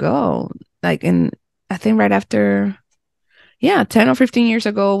 years ago. Like I think right after 10 or 15 years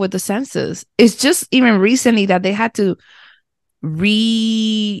ago with the census. It's just even recently that they had to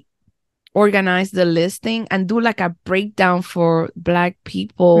reorganize the listing and do like a breakdown for Black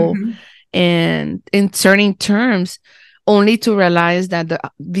people and in certain terms. only to realize that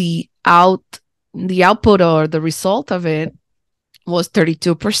the output or the result of it was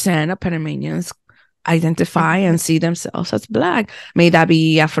 32% of Panamanians identify and see themselves as Black. May that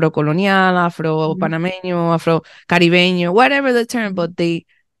be Afro-colonial, Afro-Panameño, Afro-Caribeño, whatever the term, but they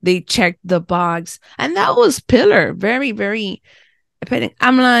checked the box. And that was pillar, very, very depending.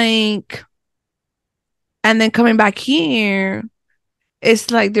 I'm like, and then coming back here,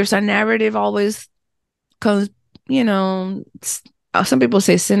 it's like there's a narrative always comes, some people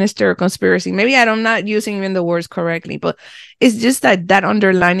say sinister conspiracy. Maybe I'm not using even the words correctly, but it's just that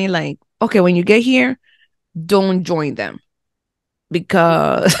underlining, like, okay, when you get here, don't join them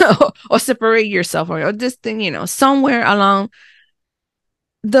because or separate yourself or this thing, somewhere along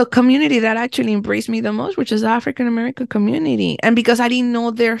the community that actually embraced me the most, which is the African American community. And because I didn't know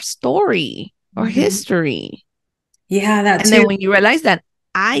their story or history. Yeah, that and too. Then when you realize that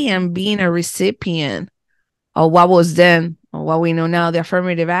I am being a recipient of what was then, or what we know now, the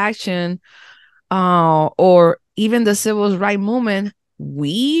affirmative action, or even the civil rights movement,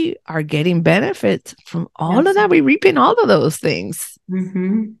 we are getting benefits from all of that. We're reaping all of those things.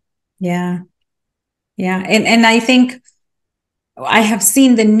 Yeah. Yeah. And I think I have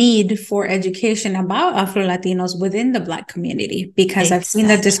seen the need for education about Afro-Latinos within the Black community because I've seen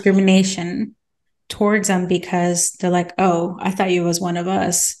the discrimination towards them because they're like, oh, I thought you was one of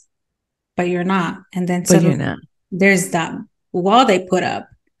us, but you're not. And then so there's that wall they put up.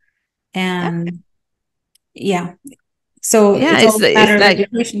 And so it's a matter of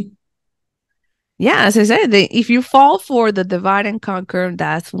education. Yeah, as I said, if you fall for the divide and conquer,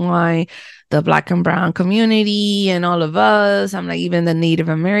 that's why the Black and brown community and all of us, I'm like, even the Native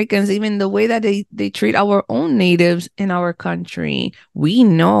Americans, even the way that they treat our own natives in our country, we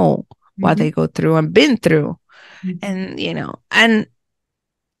know what they go through and been through. And, and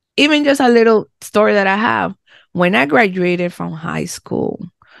even just a little story that I have, when I graduated from high school,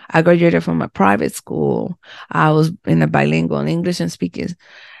 I graduated from a private school. I was in a bilingual English and speaking.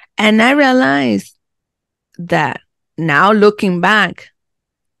 And I realized that now looking back,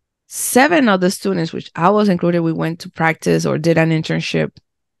 7 of the students, which I was included, we went to practice or did an internship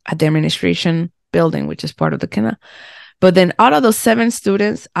at the administration building, which is part of the Kina. But then out of those 7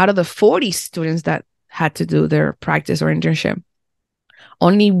 students, out of the 40 students that had to do their practice or internship,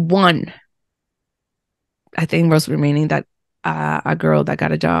 only 1, I think, was remaining, that a girl that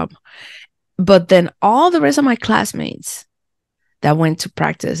got a job. But then all the rest of my classmates that went to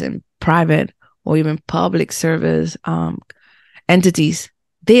practice in private or even public service entities,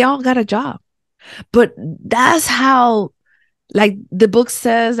 they all got a job. But that's how, like the book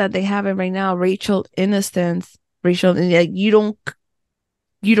says that they have it right now, racial innocence, like you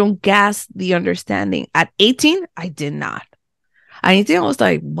don't gas the understanding. At 18, I did not. At 18, I was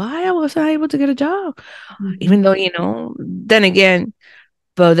like, why was I able to get a job? Even though, then again,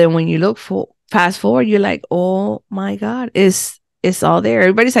 but then when you look fast forward, you're like, oh my God, it's all there.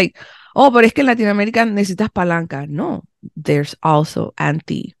 Everybody's like, oh, but es que en Latinoamérica necesitas palanca. No, there's also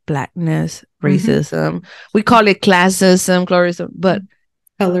anti-Blackness, racism. We call it classism, colorism, but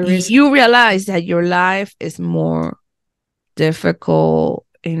you realize that your life is more difficult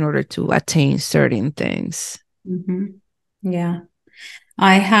in order to attain certain things. Yeah.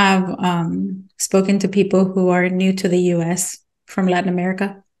 I have spoken to people who are new to the US from Latin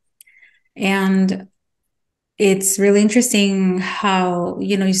America. And it's really interesting how,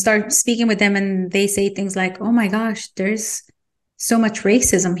 you start speaking with them and they say things like, oh my gosh, there's so much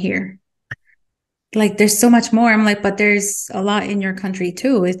racism here. Like there's so much more. I'm like, but there's a lot in your country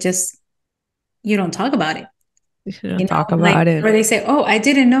too. It's just, you don't talk about it. You shouldn't talk about it. Or they say, oh, I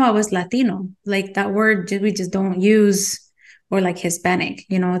didn't know I was Latino. Like that word we just don't use. Or like Hispanic,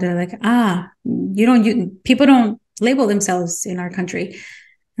 they're like, people don't label themselves in our country.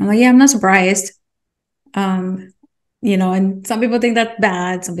 I'm like, yeah, I'm not surprised. And some people think that's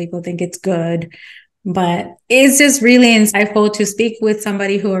bad. Some people think it's good, but it's just really insightful to speak with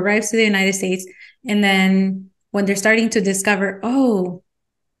somebody who arrives to the United States. And then when they're starting to discover, oh,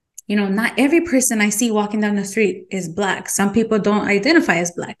 not every person I see walking down the street is Black. Some people don't identify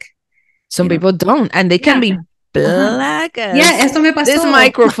as Black. Some people don't, and they can be Black as this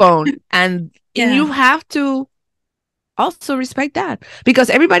microphone. And you have to also respect that, because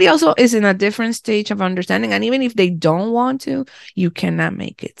everybody also is in a different stage of understanding, and even if they don't want to, you cannot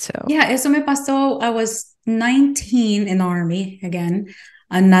make it so. Yeah, eso me pasó. I was 19 in the Army again,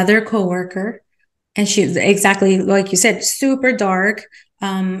 another coworker, and she's exactly like you said, super dark.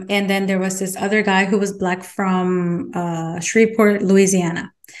 And then there was this other guy who was Black from Shreveport,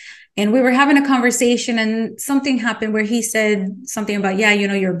 Louisiana. And we were having a conversation and something happened where he said something about,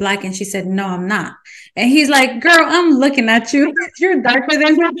 you're Black. And she said, no, I'm not. And he's like, girl, I'm looking at you. You're darker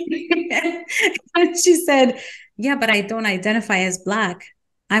than me. And she said, yeah, but I don't identify as Black.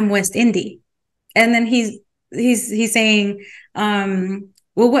 I'm West Indian. And then he's saying,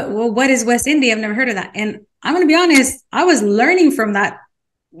 what is West Indian? I've never heard of that. And I'm going to be honest, I was learning from that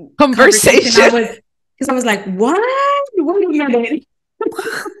conversation. Because I was like, what? Wait a minute.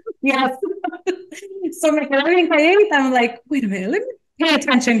 Yes. So I'm like, wait a minute, let me pay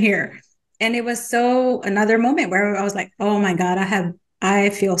attention here. And it was so another moment where I was like, oh my God, I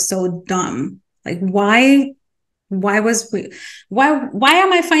feel so dumb. Like, why am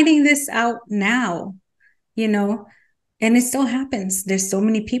I finding this out now? You know, and it still happens. There's so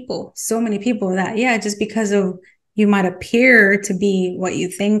many people that, yeah, just because of you might appear to be what you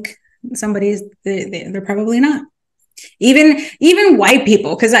think somebody's, they're probably not. Even white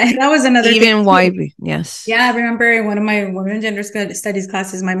people, because that was another even white, yes. Yeah, I remember in one of my women and gender studies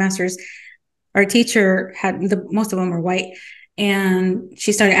classes, my master's, our teacher had most of them were white, and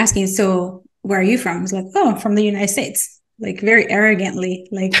she started asking, "So where are you from?" I was like, "Oh, I'm from the United States." Like very arrogantly,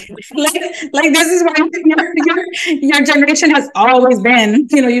 like this is where your generation has always been.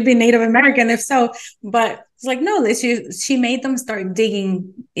 You know, you'd be Native American if so, but it's like no. She made them start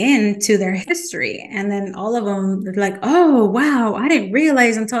digging into their history, and then all of them were like, "Oh wow, I didn't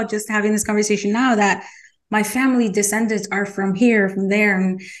realize until just having this conversation now that my family descendants are from here, from there,"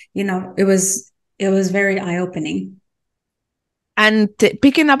 and you know, it was very eye opening. And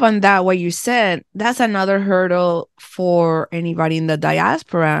picking up on that, what you said, that's another hurdle for anybody in the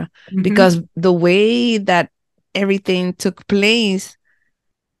diaspora, because the way that everything took place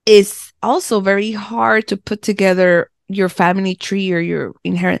is also very hard to put together your family tree or your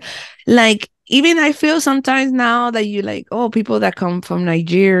inherit. Like, even I feel sometimes now that you like, oh, people that come from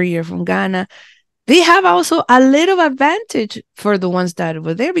Nigeria, from Ghana, they have also a little advantage for the ones that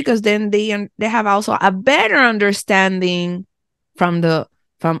were there, because then they have also a better understanding from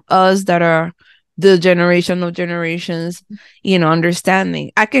us that are the generation of generations, you know,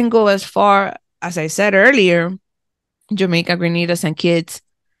 understanding. I can go as far as I said earlier, Jamaica, Grenada, St. Kitts,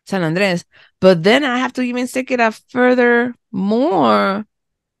 San Andres, but then I have to even take it up further more,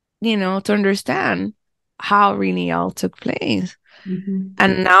 you know, to understand how really all took place.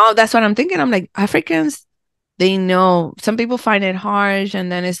 And now that's what I'm thinking. I'm like, Africans, they know. Some people find it harsh,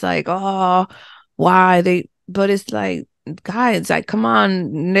 and then it's like, oh, why but it's like, guys, like, come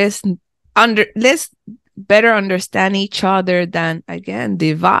on, let's better understand each other than, again,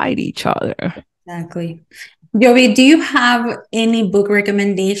 divide each other. Exactly. Yovy, do you have any book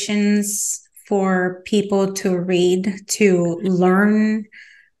recommendations for people to read to learn,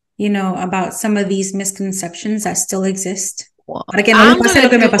 you know, about some of these misconceptions that still exist? Well, I'm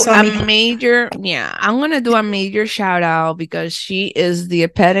gonna do a major shout out, because she is the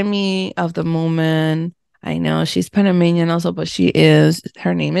epitome of the moment. I know she's Panamanian also, but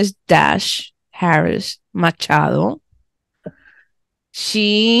her name is Dash Harris Machado.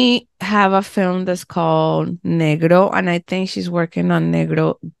 She have a film that's called Negro, and I think she's working on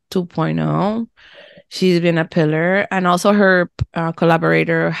Negro 2.0. She's been a pillar, and also her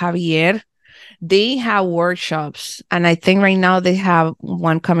collaborator Javier. They have workshops, and I think right now they have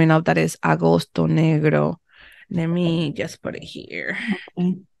one coming up that is Agosto Negro. Let me just put it here.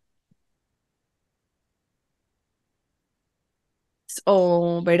 Okay.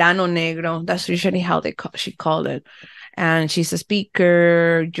 Oh, Verano Negro. That's usually how she called it. And she's a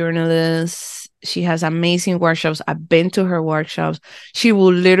speaker, journalist. She has amazing workshops. I've been to her workshops. She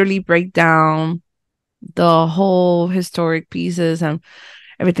will literally break down the whole historic pieces and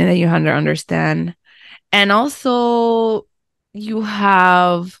everything that you have to understand. And also, you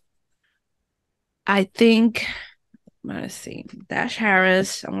have, I think, let's see, Dash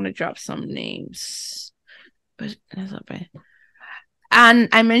Harris. I'm going to drop some names. And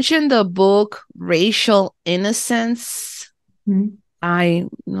I mentioned the book Racial Innocence. I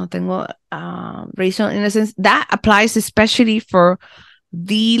no tengo Racial Innocence. That applies especially for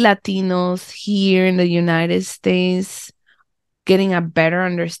the Latinos here in the United States, getting a better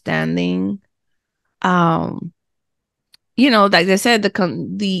understanding. You know, like I said, the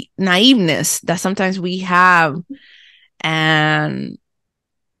naiveness that sometimes we have, and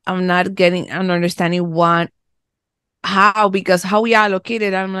I'm not getting an understanding because how we are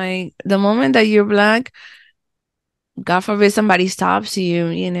located. I'm like, the moment that you're Black, God forbid somebody stops you,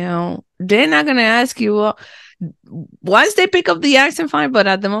 you know, they're not gonna ask you. Well, once they pick up the accent, fine, but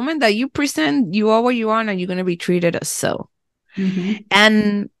at the moment that you present you are what you are, and you're gonna be treated as so.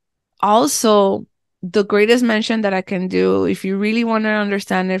 And also, the greatest mention that I can do, if you really want to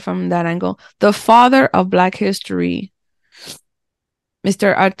understand it from that angle, the father of Black history,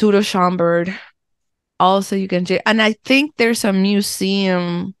 Mr. Arturo Schomburg, also you can check. And I think there's a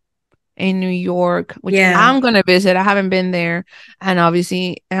museum in New York, which I'm gonna visit. I haven't been there, and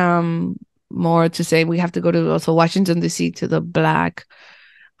obviously, more to say, we have to go to also Washington D.C. to the Black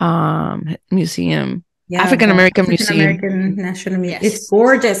Museum, African American Museum, American National Museum. It's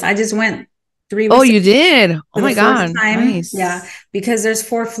gorgeous. I just went 3 weeks. Oh, you did? Oh my God! Nice. Yeah, because there's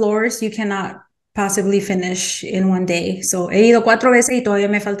 4 floors. You cannot possibly finish in one day. So he ido 4 veces y todavía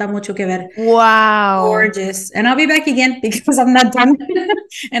me falta mucho que ver. Wow. Gorgeous. And I'll be back again because I'm not done.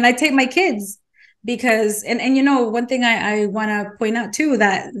 And I take my kids because, and you know, one thing I want to point out too,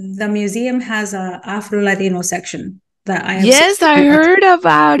 that the museum has a Afro-Latino section that I heard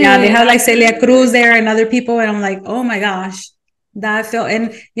about it. Yeah, they have like Celia Cruz there and other people. And I'm like, oh my gosh, that felt,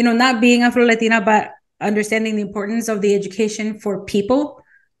 and you know, not being Afro-Latina, but understanding the importance of the education for people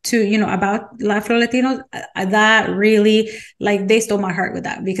to, you know, about Afro-Latinos, that really, like, they stole my heart with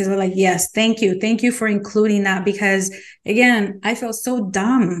that, because they're like, yes, thank you for including that, because again, I felt so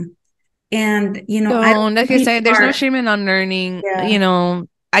dumb. And you know, like I say, there's no shame in unlearning. You know,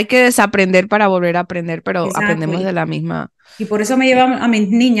 hay que desaprender para volver a aprender, pero aprendemos de la misma. Y por eso me llevan a mis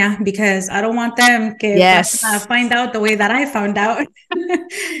niñas, because I don't want them to find out the way that I found out.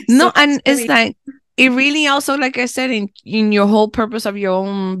 No, and it's like, it really also, like I said, in your whole purpose of your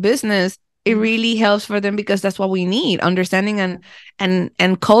own business, it really helps for them, because that's what we need, understanding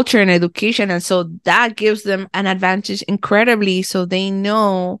and culture and education. And so that gives them an advantage incredibly, so they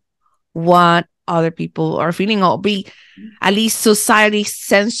know what other people are feeling, or be at least society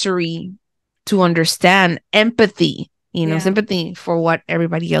sensory to understand empathy, you know, sympathy for what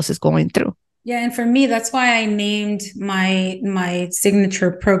everybody else is going through. Yeah, and for me, that's why I named my signature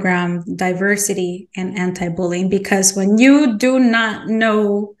program Diversity and Anti-Bullying, because when you do not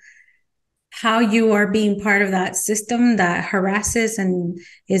know how you are being part of that system that harasses and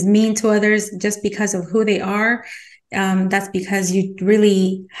is mean to others just because of who they are, that's because you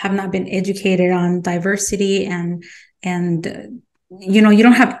really have not been educated on diversity, and you know, you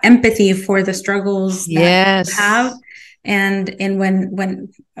don't have empathy for the struggles that you have. And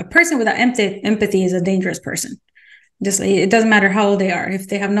when a person without empathy is a dangerous person. Just, it doesn't matter how old they are. If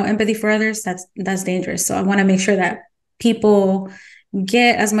they have no empathy for others, that's dangerous. So I want to make sure that people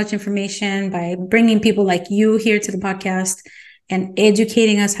get as much information by bringing people like you here to the podcast and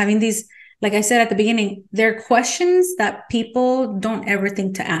educating us, having these, like I said at the beginning, they're questions that people don't ever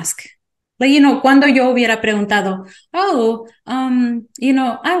think to ask. Like, you know, cuando yo hubiera preguntado, you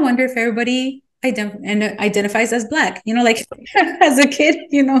know, I wonder if everybody identifies as Black, you know, like as a kid,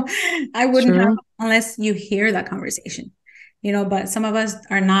 you know, I wouldn't have, unless you hear that conversation, you know, but some of us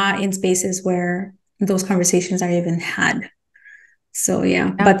are not in spaces where those conversations are even had. So,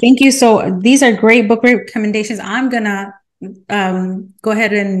 but thank you. So these are great book recommendations. I'm going to go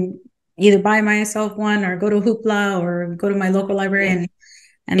ahead and either buy myself one or go to Hoopla or go to my local library and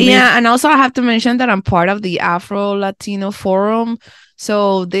and also I have to mention that I'm part of the Afro-Latino forum.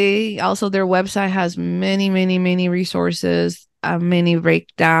 So they also, their website has many resources, many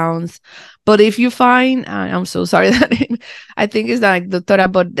breakdowns. But if you find, I'm so sorry that I think it's like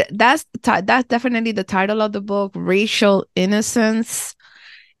Doctora, but that's definitely the title of the book, Racial Innocence.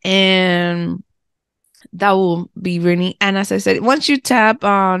 And that will be really, and as I said, once you tap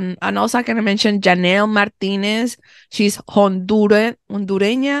on, and also I can mention Janelle Martinez. She's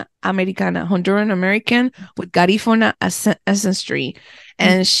Hondureña Americana, Honduran American with Garifuna ancestry.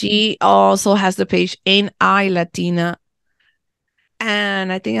 And she also has the page Ain't I Latina.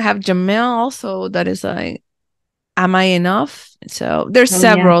 And I think I have Jamel also, that is like, Am I Enough? So there's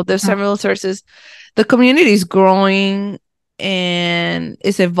several sources. The community is growing and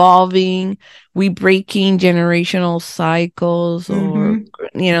it's evolving. We breaking generational cycles, or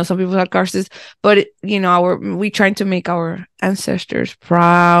you know, some people have curses, but you know, we trying to make our ancestors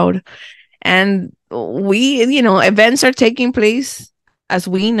proud. And we, you know, events are taking place as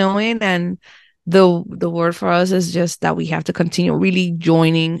we know it, and the word for us is just that we have to continue really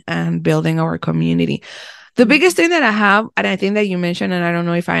joining and building our community. The biggest thing that I have, and I think that you mentioned, and I don't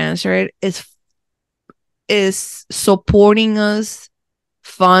know if I answer it, is supporting us,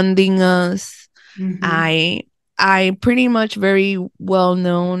 funding us. I pretty much very well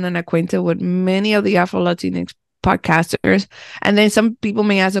known and acquainted with many of the Afro-Latinx podcasters. And then some people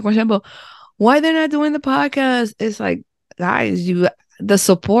may ask the question, but why they're not doing the podcast? It's like, guys, the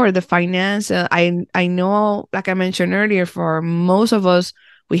support, the finance. I know, like I mentioned earlier, for most of us,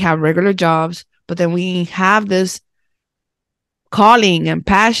 we have regular jobs, but then we have this calling and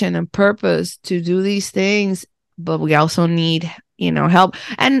passion and purpose to do these things, but we also need, you know, help.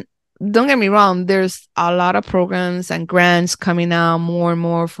 And don't get me wrong, there's a lot of programs and grants coming out more and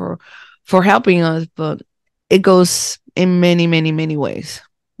more for for helping us, but it goes in many, many, many ways.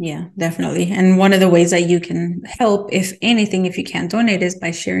 Yeah, definitely. And one of the ways that you can help, if anything, if you can't donate, is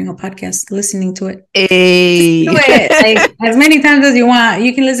by sharing a podcast, listening to it. Hey. Do it like as many times as you want.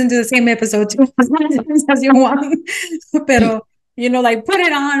 You can listen to the same episode too, as many times as you want. Pero, like put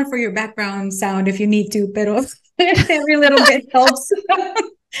it on for your background sound if you need to. Pero every little bit helps.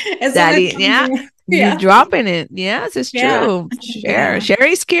 Daddy, you're dropping it. Yes, it's true. Share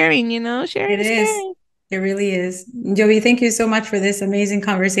is caring, Sharing is caring. It really is. Yovy, thank you so much for this amazing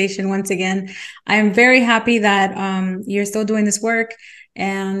conversation once again. I'm very happy that you're still doing this work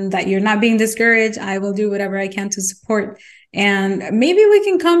and that you're not being discouraged. I will do whatever I can to support. And maybe we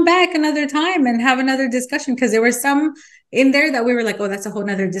can come back another time and have another discussion, because there were some in there that we were like, oh, that's a whole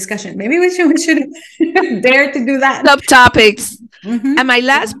nother discussion. Maybe we should dare to do that. Subtopics. Mm-hmm. And my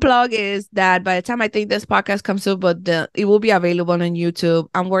last plug is that by the time I think this podcast comes up, but it will be available on YouTube.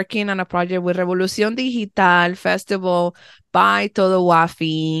 I'm working on a project with Revolución Digital Festival by Todo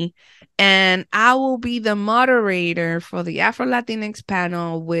Wafi. And I will be the moderator for the Afro-Latinx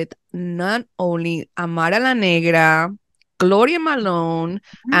panel with not only Amara La Negra, Gloria Malone,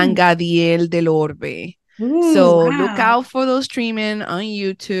 and Gadiel Del Orbe. So look out for those streaming on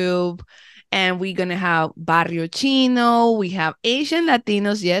YouTube. And we're going to have Barrio Chino. We have Asian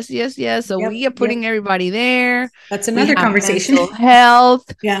Latinos. Yes. So we are putting everybody there. That's another conversation. Mental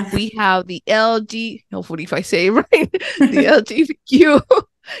health. Yeah. We have the hopefully if I say it right, the LGBTQ.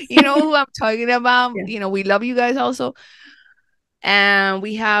 You know who I'm talking about. Yeah. We love you guys also. And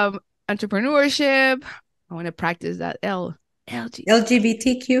we have entrepreneurship. I want to practice that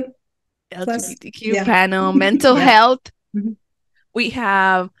LGBTQ panel, mental health. Mm-hmm. We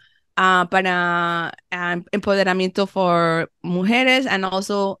have para empoderamiento for mujeres, and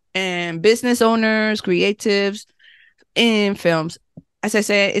also business owners, creatives in films. As I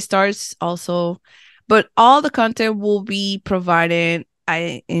said, it starts also, but all the content will be provided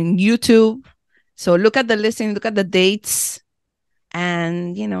in YouTube. So look at the listing, look at the dates,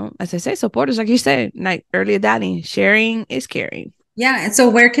 and as I say, support us, like you said, like earlier, Daddy, sharing is caring. Yeah. And so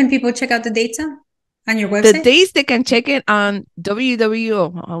where can people check out the data? On your website? The dates, they can check it on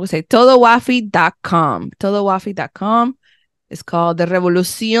todowafi.com. Todowafi.com. It's called the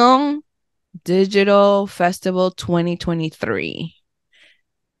Revolución Digital Festival 2023.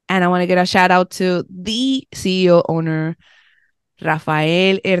 And I want to get a shout out to the CEO owner,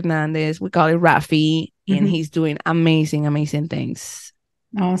 Rafael Hernandez. We call it Rafi. Mm-hmm. And he's doing amazing, amazing things.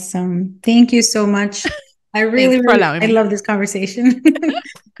 Awesome. Thank you so much. I love this conversation.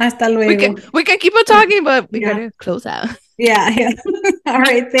 Hasta luego. We can keep on talking, but we gotta close out. Yeah. All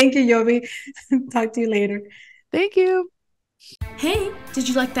right. Thank you, Yovy. Talk to you later. Thank you. Hey, did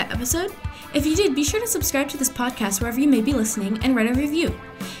you like that episode? If you did, be sure to subscribe to this podcast wherever you may be listening and write a review.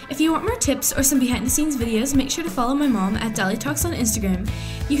 If you want more tips or some behind-the-scenes videos, make sure to follow my mom at Dalitalks on Instagram.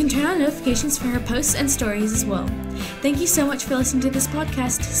 You can turn on notifications for her posts and stories as well. Thank you so much for listening to this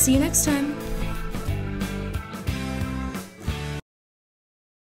podcast. See you next time.